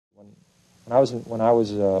when I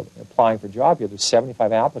was applying for a job here, there's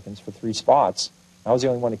 75 applicants for 3 spots. I was the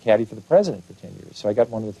only one to caddy for the president for 10 years. So I got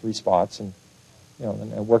one of the 3 spots, and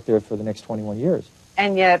and I worked there for the next 21 years.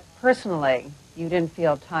 And yet, personally, you didn't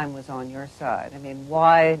feel time was on your side. I mean,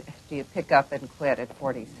 why do you pick up and quit at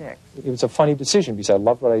 46? It was a funny decision because I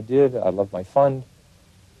loved what I did. I loved my fund.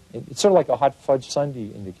 It's sort of like a hot fudge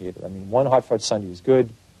sundae indicator. I mean, 1 hot fudge sundae is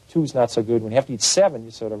good, 2 is not so good. When you have to eat 7,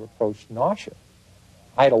 you sort of approach nausea.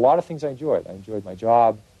 I had a lot of things I enjoyed. I enjoyed my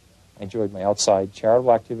job. I enjoyed my outside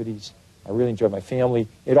charitable activities. I really enjoyed my family.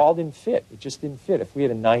 It all didn't fit. It just didn't fit. If we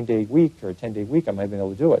had a 9-day week or a 10-day week, I might have been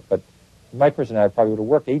able to do it. But in my personality, I probably would have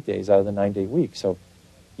worked 8 days out of the 9-day week. So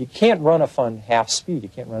you can't run a fund half speed. You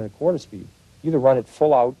can't run it at quarter speed. You either run it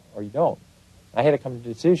full out or you don't. I had to come to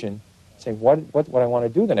a decision saying, what I want to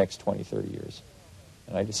do the next 20, 30 years.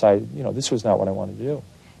 And I decided, this was not what I wanted to do.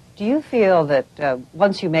 Do you feel that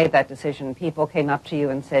once you made that decision, people came up to you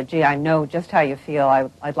and said, gee, I know just how you feel.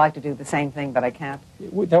 I'd like to do the same thing, but I can't?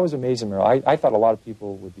 That was amazing, Meryl. I thought a lot of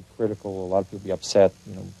people would be critical, a lot of people would be upset.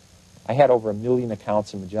 I had over 1 million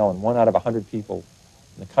accounts in Magellan. 1 out of 100 people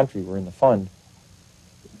in the country were in the fund.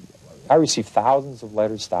 I received thousands of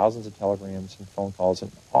letters, thousands of telegrams and phone calls,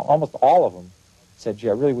 and almost all of them said, gee,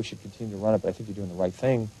 I really wish you'd continue to run it, but I think you're doing the right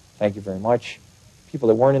thing. Thank you very much. People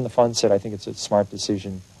that weren't in the fund said, I think it's a smart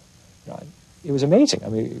decision. It was amazing. I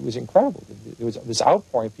mean, it was incredible. It was this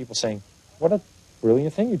outpouring of people saying, what a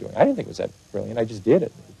brilliant thing you're doing. I didn't think it was that brilliant. I just did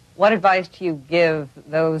it. What advice do you give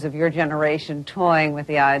those of your generation toying with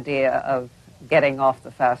the idea of getting off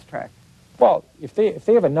the fast track? Well, if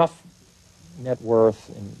they have enough net worth,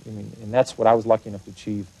 and that's what I was lucky enough to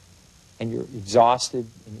achieve, and you're exhausted,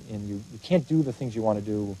 and you can't do the things you want to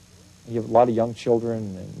do, and you have a lot of young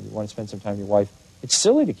children, and you want to spend some time with your wife, it's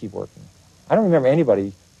silly to keep working. I don't remember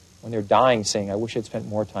anybody when they're dying saying, I wish I'd spent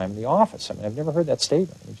more time in the office. I mean, I've never heard that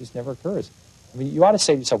statement. It just never occurs. I mean, you ought to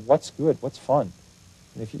say to yourself, what's good, what's fun?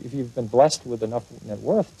 And if you've been blessed with enough net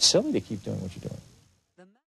worth, it's silly to keep doing what you're doing.